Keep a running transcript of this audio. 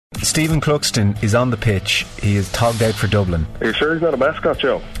Stephen Cluxton is on the pitch. He is togged out for Dublin. Are you sure he's not a mascot,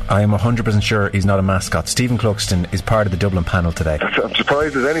 Joe? I am 100% sure he's not a mascot. Stephen Cluxton is part of the Dublin panel today. I'm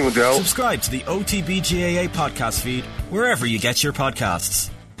surprised as anyone, Joe. Subscribe to the OTBGAA podcast feed wherever you get your podcasts.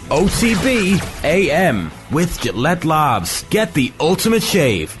 OTB AM with Gillette Labs. Get the ultimate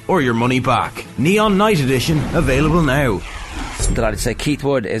shave or your money back. Neon Night Edition available now. I'm delighted to say Keith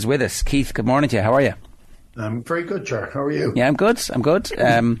Wood is with us. Keith, good morning to you. How are you? I'm very good, Ger. How are you? Yeah, I'm good.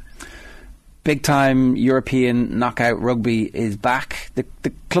 Big time European knockout rugby is back. The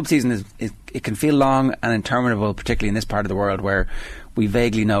club season is it can feel long and interminable, particularly in this part of the world where we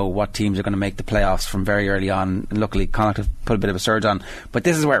vaguely know what teams are going to make the playoffs from very early on. And luckily, Connacht have put a bit of a surge on. But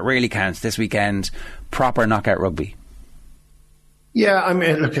this is where it really counts this weekend. Proper knockout rugby. Yeah, I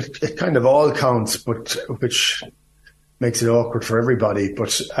mean, look, it kind of all counts, but which makes it awkward for everybody.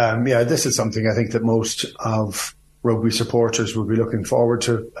 But yeah, this is something I think that most of rugby supporters will be looking forward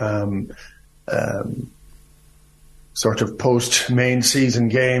to. Sort of post-main season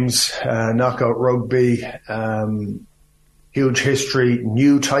games, knockout rugby, huge history,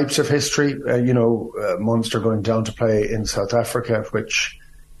 new types of history. Munster going down to play in South Africa, which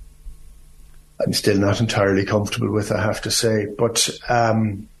I'm still not entirely comfortable with, I have to say. But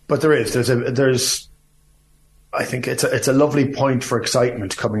there's I think it's a lovely point for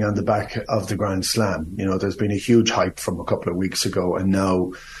excitement coming on the back of the Grand Slam. You know, there's been a huge hype from a couple of weeks ago, and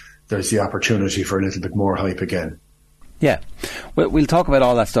now there's the opportunity for a little bit more hype again. Yeah, we'll talk about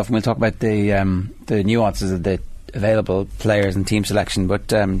all that stuff, and we'll talk about the nuances of the available players and team selection. But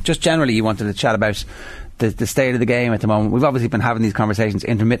just generally, you wanted to chat about the state of the game at the moment. We've obviously been having these conversations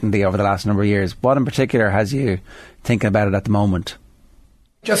intermittently over the last number of years. What in particular has you thinking about it at the moment?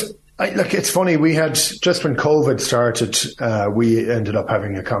 Look, it's funny, we had, just when COVID started, we ended up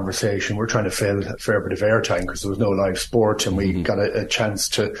having a conversation. We're trying to fill a fair bit of airtime because there was no live sport, and we got a chance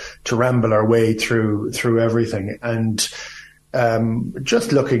to ramble our way through everything. And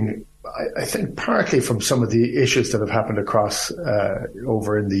just looking, I think partly from some of the issues that have happened across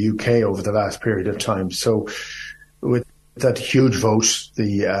over in the UK over the last period of time. So with that huge vote,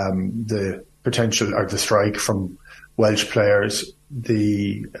 the potential, or the strike from Welsh players,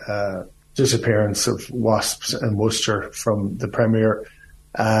 the disappearance of Wasps and Worcester from the Premier,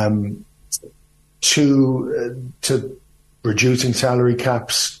 to reducing salary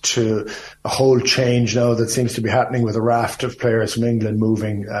caps, to a whole change now that seems to be happening with a raft of players from England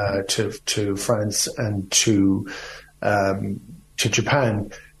moving to France and to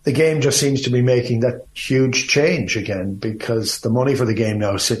Japan. The game just seems to be making that huge change again, because the money for the game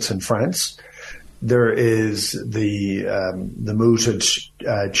now sits in France. There is the mooted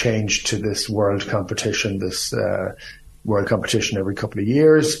change to this world competition, every couple of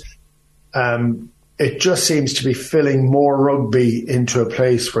years. It just seems to be filling more rugby into a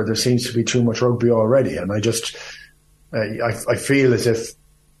place where there seems to be too much rugby already. And I feel as if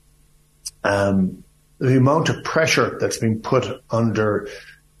the amount of pressure that's been put under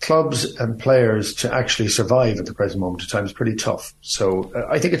clubs and players to actually survive at the present moment of time is pretty tough. So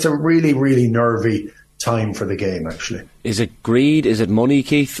I think it's a really, really nervy time for the game, actually. Is it greed? Is it money,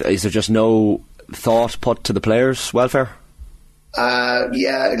 Keith? Is there just no thought put to the players' welfare?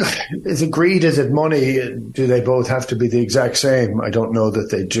 Yeah. Is it greed? Is it money? Do they both have to be the exact same? I don't know that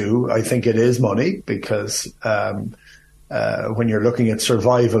they do. I think it is money, because when you're looking at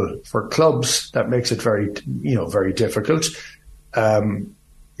survival for clubs, that makes it very difficult.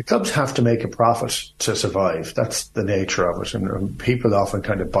 The clubs have to make a profit to survive. That's the nature of it. And people often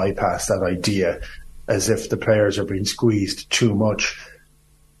kind of bypass that idea as if the players are being squeezed too much.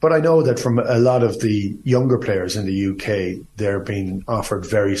 But I know that from a lot of the younger players in the UK, they're being offered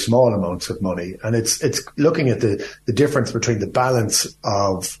very small amounts of money. And it's looking at the difference between the balance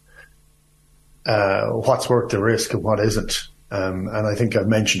of what's worth the risk and what isn't. And I think I've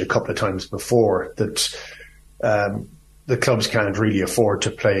mentioned a couple of times before that the clubs can't really afford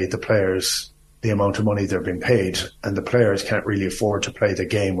to pay the players the amount of money they're being paid, and the players can't really afford to play the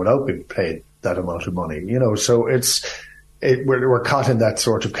game without being paid that amount of money. You know, so we're caught in that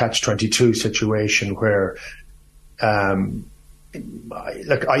sort of catch-22 situation where, I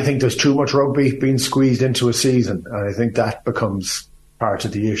think there's too much rugby being squeezed into a season, and I think that becomes part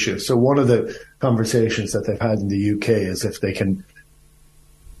of the issue. So one of the conversations that they've had in the UK is if they can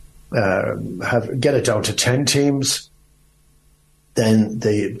get it down to 10 teams, then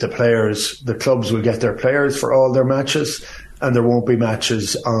the clubs will get their players for all their matches, and there won't be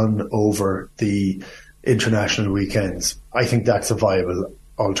matches on over the international weekends. I think that's a viable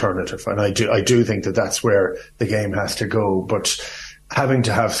alternative, and I do think that that's where the game has to go. But having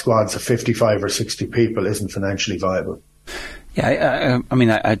to have squads of 55 or 60 people isn't financially viable. Yeah, I mean,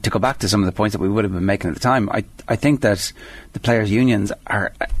 to go back to some of the points that we would have been making at the time, I think that the players' unions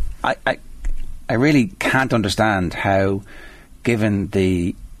are... I really can't understand how, given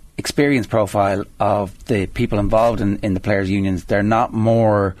the experience profile of the people involved in the players' unions, they're not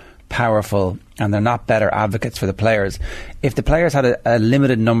more powerful and they're not better advocates for the players. If the players had a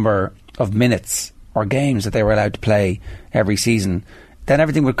limited number of minutes or games that they were allowed to play every season, then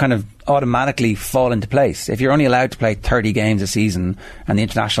everything would kind of automatically fall into place. If you're only allowed to play 30 games a season and the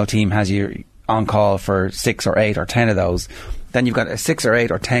international team has you on call for 6 or 8 or 10 of those, then you've got a 6 or 8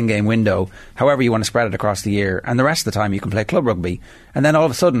 or 10 game window, however you want to spread it across the year, and the rest of the time you can play club rugby. And then all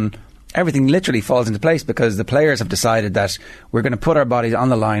of a sudden, everything literally falls into place because the players have decided that we're going to put our bodies on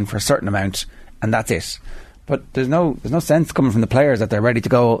the line for a certain amount, and that's it. But there's no sense coming from the players that they're ready to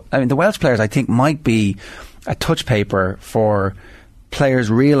go. I mean, the Welsh players, I think, might be a touch paper for players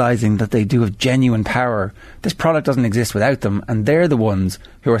realising that they do have genuine power. This product doesn't exist without them, and they're the ones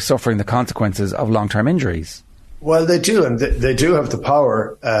who are suffering the consequences of long-term injuries. Well, they do, and they do have the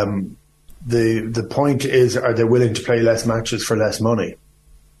power. The point is, are they willing to play less matches for less money?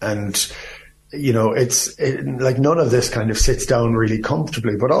 And, you know, like none of this kind of sits down really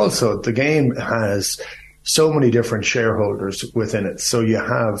comfortably, but also the game has so many different shareholders within it. So you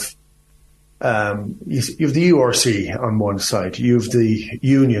have you have the URC on one side, you have the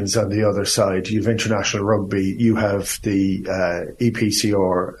unions on the other side, you have international rugby, you have the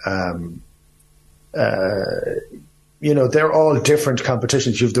EPCR. You know, they're all different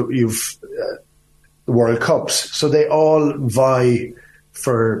competitions. You've the World Cups, so they all vie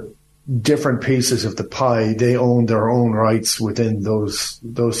for different pieces of the pie. They own their own rights within those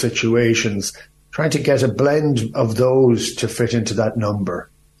situations. Trying to get a blend of those to fit into that number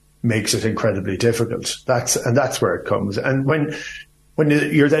makes it incredibly difficult. That's where it comes. And when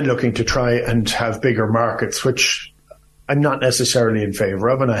you're then looking to try and have bigger markets, which I'm not necessarily in favour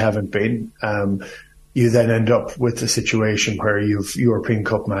of, and I haven't been, you then end up with a situation where you've European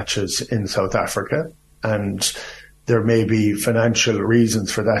Cup matches in South Africa, and there may be financial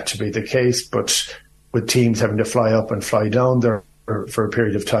reasons for that to be the case, but with teams having to fly up and fly down there for a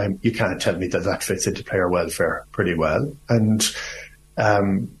period of time, you can't tell me that fits into player welfare pretty well. And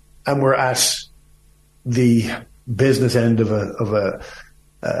we're at the business end of a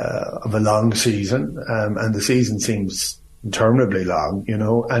long season, and the season seems interminably long, you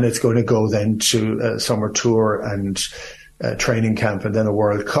know, and it's going to go then to a summer tour and a training camp and then a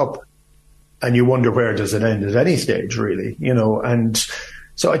World Cup. And you wonder, where does it end at any stage, really, you know? And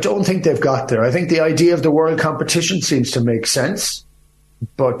so I don't think they've got there. I think the idea of the world competition seems to make sense,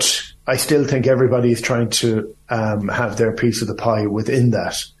 but I still think everybody is trying to have their piece of the pie within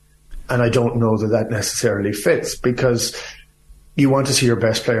that. And I don't know that necessarily fits, because you want to see your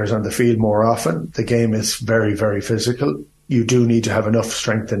best players on the field more often. The game is very, very physical. You do need to have enough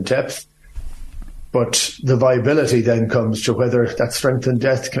strength and depth. But the viability then comes to whether that strength and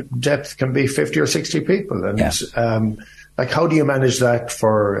depth can be 50 or 60 people. And like, how do you manage that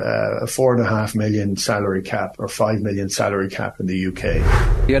for a 4.5 million salary cap or 5 million salary cap in the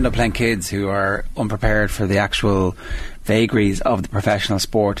UK? You end up playing kids who are unprepared for the actual vagaries of the professional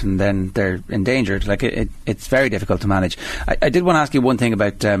sport, and then they're endangered. Like, it's very difficult to manage. I did want to ask you one thing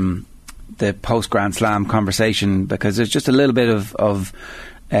about the post-Grand Slam conversation, because there's just a little bit of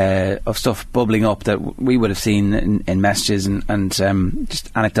stuff bubbling up that we would have seen in messages and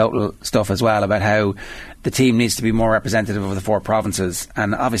just anecdotal stuff as well, about how the team needs to be more representative of the 4 provinces.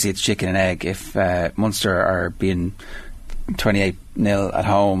 And obviously it's chicken and egg. If Munster are being 28-0 at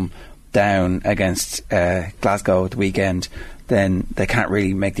home down against Glasgow at the weekend, then they can't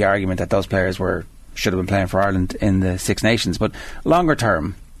really make the argument that those players should have been playing for Ireland in the Six Nations. But longer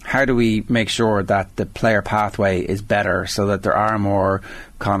term, how do we make sure that the player pathway is better, so that there are more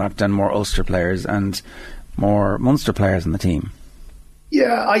Connacht and more Ulster players and more Munster players in the team?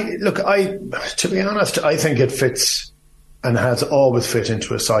 Yeah, to be honest, I think it fits and has always fit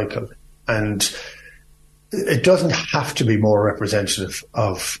into a cycle. And it doesn't have to be more representative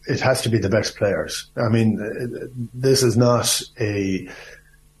of, it has to be the best players. I mean, this is not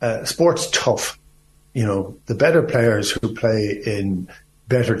sport's tough. You know, the better players who play in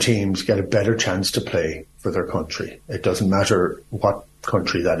better teams get a better chance to play for their country. It doesn't matter what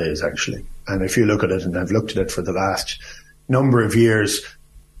country that is, actually. And if you look at it, and I've looked at it for the last number of years,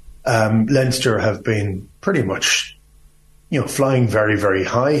 Leinster have been pretty much, you know, flying very, very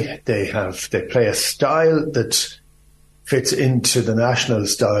high. They play a style that fits into the national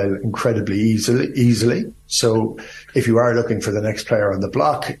style incredibly easily. So if you are looking for the next player on the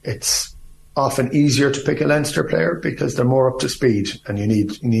block, it's often easier to pick a Leinster player because they're more up to speed, and you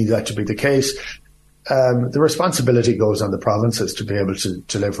need that to be the case. the responsibility goes on the provinces to be able to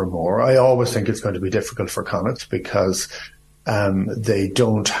deliver more. I always think it's going to be difficult for Connacht because they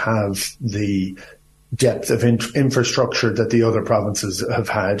don't have the depth of infrastructure that the other provinces have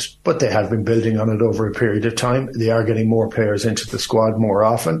had, but they have been building on it over a period of time. They are getting more players into the squad more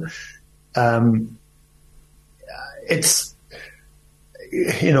often. It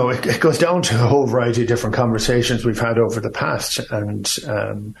goes down to a whole variety of different conversations we've had over the past. And,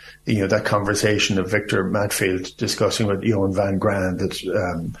 that conversation of Victor Matfield discussing with Johan van Graan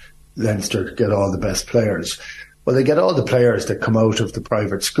that Leinster get all the best players. Well, they get all the players that come out of the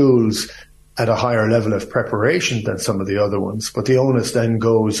private schools at a higher level of preparation than some of the other ones. But the onus then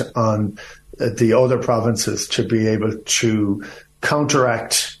goes on the other provinces to be able to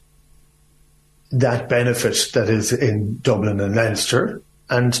counteract that benefit that is in Dublin and Leinster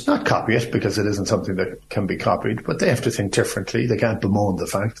and not copy it, because it isn't something that can be copied, but they have to think differently. They can't bemoan the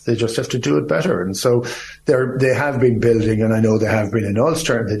fact. They just have to do it better. And so they have been building, and I know they have been in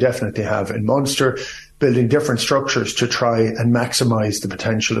Ulster, and they definitely have in Munster, building different structures to try and maximise the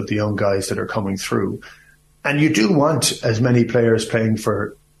potential of the young guys that are coming through. And you do want as many players playing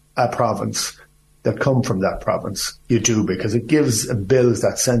for a province that come from that province. You do, because it gives and builds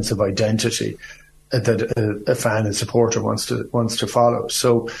that sense of identity that a fan and supporter wants to follow.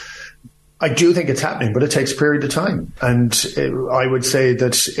 So I do think it's happening, but it takes a period of time. And I would say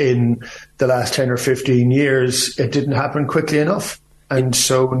that in the last 10 or 15 years, it didn't happen quickly enough. And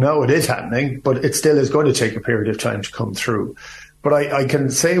so now it is happening, but it still is going to take a period of time to come through. But I can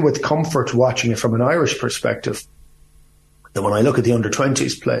say with comfort, watching it from an Irish perspective, that when I look at the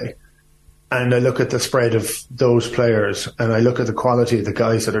under-20s play, and I look at the spread of those players, and I look at the quality of the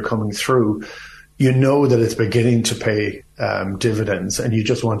guys that are coming through, you know that it's beginning to pay dividends, and you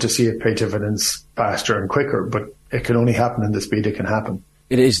just want to see it pay dividends faster and quicker. But it can only happen in the speed it can happen.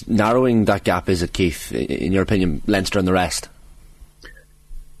 It is narrowing that gap, is it, Keith, in your opinion, Leinster and the rest?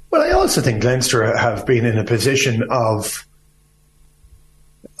 Well, I also think Leinster have been in a position of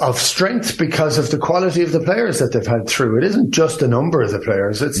strength because of the quality of the players that they've had through. It isn't just the number of the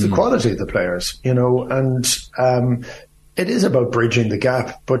players, it's the quality of the players, and it is about bridging the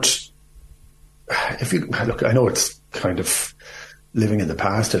gap. But if you look, I know it's kind of living in the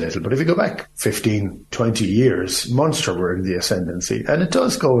past a little, but if you go back 15, 20 years, Munster were in the ascendancy, and it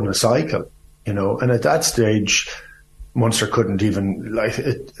does go in a cycle, and at that stage, Munster couldn't even,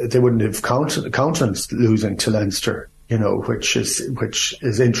 they wouldn't have countenanced losing to Leinster, which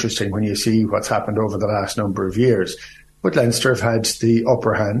is interesting when you see what's happened over the last number of years. But Leinster have had the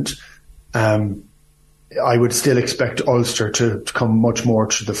upper hand. I would still expect Ulster to come much more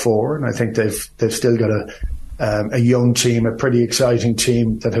to the fore, and I think they've still got a young team, a pretty exciting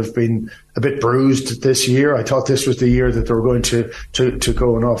team that have been a bit bruised this year. I thought this was the year that they were going to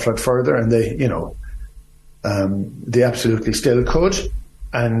go an awful lot further, and they absolutely still could.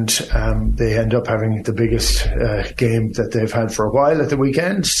 And they end up having the biggest game that they've had for a while at the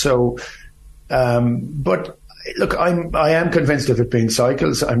weekend. So, but look, I am convinced of it being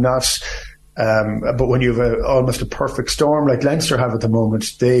cycles. I'm not. But when you have almost a perfect storm like Leinster have at the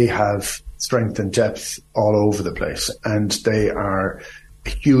moment, they have strength and depth all over the place, and they are a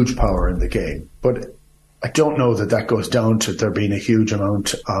huge power in the game. But I don't know that goes down to there being a huge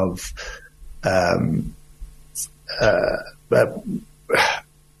amount of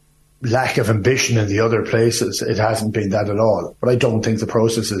lack of ambition in the other places. It hasn't been that at all. But I don't think the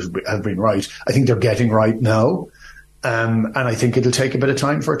processes have been right. I think they're getting right now. And I think it'll take a bit of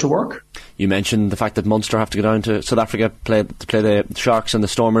time for it to work. You mentioned the fact that Munster have to go down to South Africa to play the Sharks and the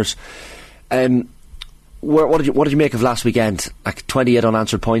Stormers. What did you make of last weekend? Like 28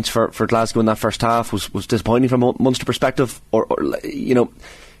 unanswered points for Glasgow in that first half was disappointing from a Munster perspective, or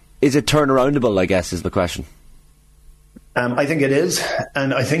is it turnaroundable? I guess is the question. I think it is,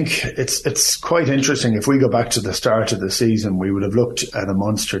 and I think it's quite interesting. If we go back to the start of the season, we would have looked at a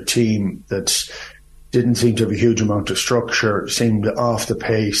Munster team that didn't seem to have a huge amount of structure, seemed off the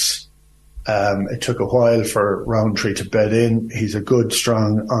pace. It took a while for Rowntree to bed in. He's a good,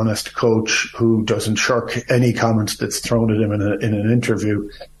 strong, honest coach who doesn't shirk any comment that's thrown at him in an interview.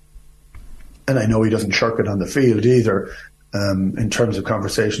 And I know he doesn't shirk it on the field either, in terms of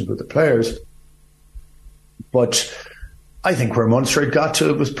conversations with the players. But I think where Munster had got to,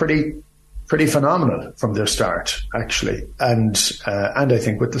 it was pretty phenomenal from their start, actually, and I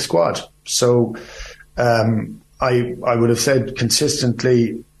think with the squad. So I would have said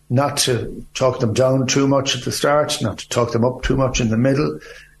consistently not to talk them down too much at the start, not to talk them up too much in the middle.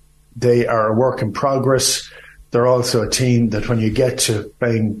 They are a work in progress. They're also a team that when you get to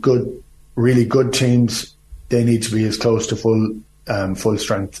playing good, really good teams, they need to be as close to full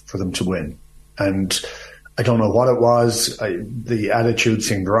strength for them to win. And I don't know what it was. The attitude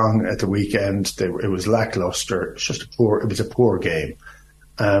seemed wrong at the weekend. It was lackluster. It's just it was a poor game.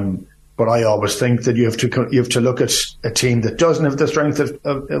 But I always think that you have to look at a team that doesn't have the strength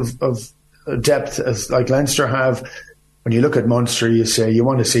of depth as like Leinster have. When you look at Munster, you say you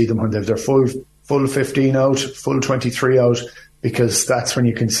want to see them when they have their full 15 out, full 23 out, because that's when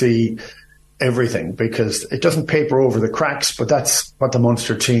you can see everything, because it doesn't paper over the cracks, but that's what the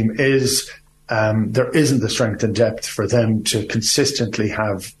Munster team is. There isn't the strength and depth for them to consistently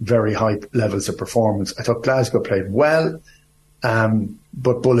have very high levels of performance. I thought Glasgow played well,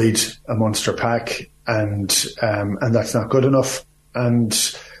 but bullied a Munster pack, and that's not good enough.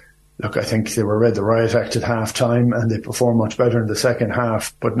 And look, I think they were read the riot act at half time, and they performed much better in the second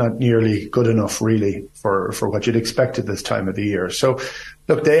half, but not nearly good enough really for what you'd expect at this time of the year. So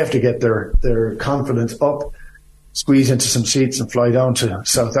look, they have to get their confidence up, squeeze into some seats and fly down to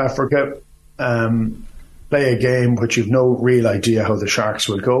South Africa, play a game which you've no real idea how the Sharks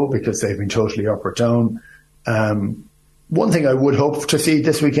will go, because they've been totally up or down. One thing I would hope to see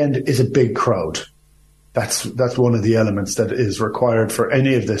this weekend is a big crowd. That's one of the elements that is required for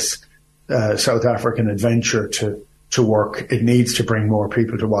any of this South African adventure to work. It needs to bring more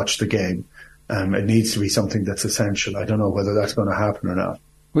people to watch the game. It needs to be something that's essential. I don't know whether that's going to happen or not.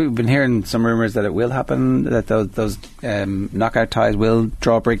 We've been hearing some rumours that it will happen, that those knockout ties will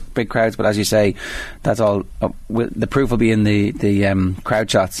draw big crowds, but as you say, that's all. The proof will be in the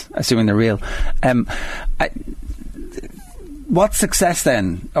crowd shots, assuming they're real. What's success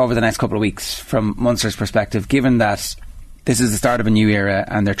then over the next couple of weeks from Munster's perspective, given that this is the start of a new era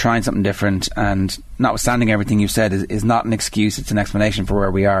and they're trying something different, and notwithstanding everything you've said is not an excuse, it's an explanation for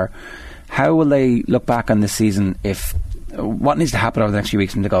where we are. How will they look back on this season? What needs to happen over the next few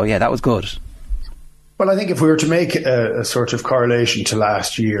weeks for them to go, yeah, that was good? Well, I think if we were to make a sort of correlation to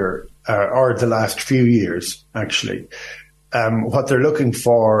last year, or the last few years, actually, what they're looking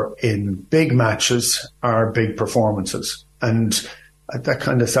for in big matches are big performances. And that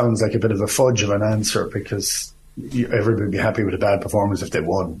kind of sounds like a bit of a fudge of an answer, because everybody would be happy with a bad performance if they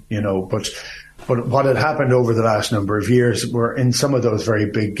won, But what had happened over the last number of years were in some of those very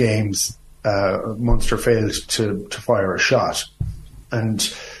big games, Munster failed to fire a shot.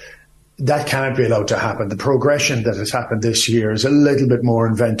 And that can't be allowed to happen. The progression that has happened this year is a little bit more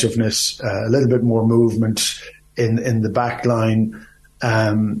inventiveness, a little bit more movement in the back line.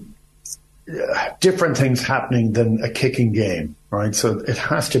 Different things happening than a kicking game, right? So it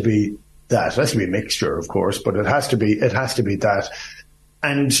has to be that. It has to be a mixture, of course, but it has to be that.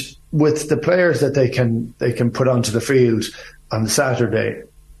 And with the players that they can put onto the field on Saturday,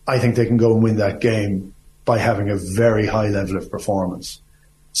 I think they can go and win that game by having a very high level of performance.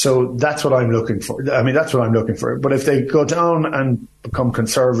 So that's what I'm looking for. That's what I'm looking for. But if they go down and become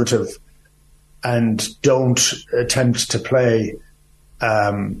conservative and don't attempt to play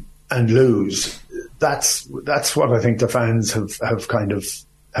and lose, that's what I think the fans have kind of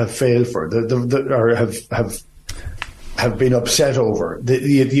failed for, or have been upset over.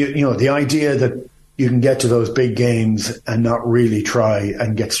 The idea that you can get to those big games and not really try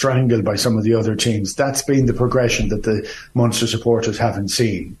and get strangled by some of the other teams. That's been the progression that the Munster supporters haven't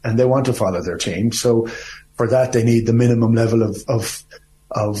seen, and they want to follow their team. So for that, they need the minimum level of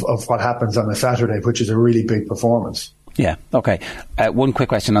what happens on a Saturday, which is a really big performance. Yeah. Okay. One quick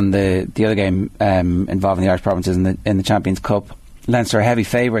question on the other game involving the Irish provinces in the Champions Cup. Leinster are heavy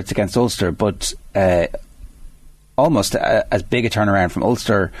favourites against Ulster, but almost as big a turnaround from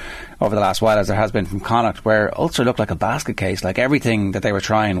Ulster over the last while as there has been from Connacht, where Ulster looked like a basket case, like everything that they were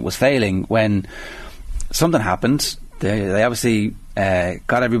trying was failing. When something happened, they obviously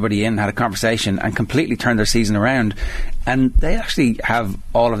got everybody in, had a conversation and completely turned their season around, and they actually have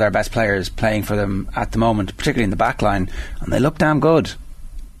all of their best players playing for them at the moment, particularly in the back line, and they look damn good.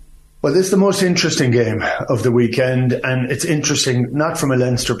 Well, this is the most interesting game of the weekend, and it's interesting not from a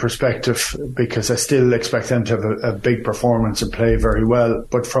Leinster perspective, because I still expect them to have a big performance and play very well,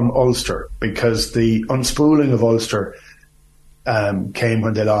 but from Ulster, because the unspooling of Ulster came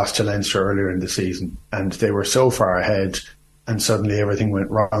when they lost to Leinster earlier in the season, and they were so far ahead, and suddenly everything went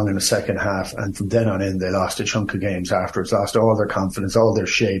wrong in the second half, and from then on in they lost a chunk of games afterwards, lost all their confidence, all their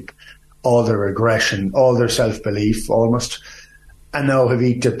shape, all their aggression, all their self-belief almost, and now have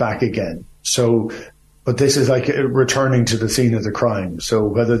eked it back again. So, but this is like returning to the scene of the crime. So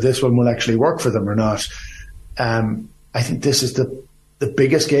whether this one will actually work for them or not, I think this is the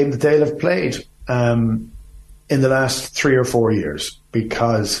biggest game that they'll have played in the last 3 or 4 years,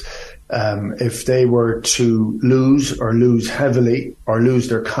 because if they were to lose heavily or lose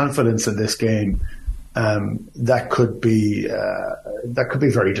their confidence in this game, that could be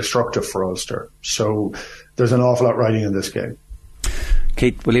very destructive for Ulster. So there's an awful lot riding in this game.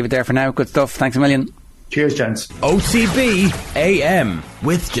 Keith, we'll leave it there for now. Good stuff. Thanks a million. Cheers, gents. OTB AM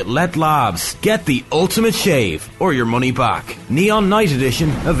with Gillette Labs. Get the ultimate shave or your money back. Neon Night Edition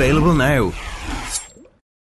available now.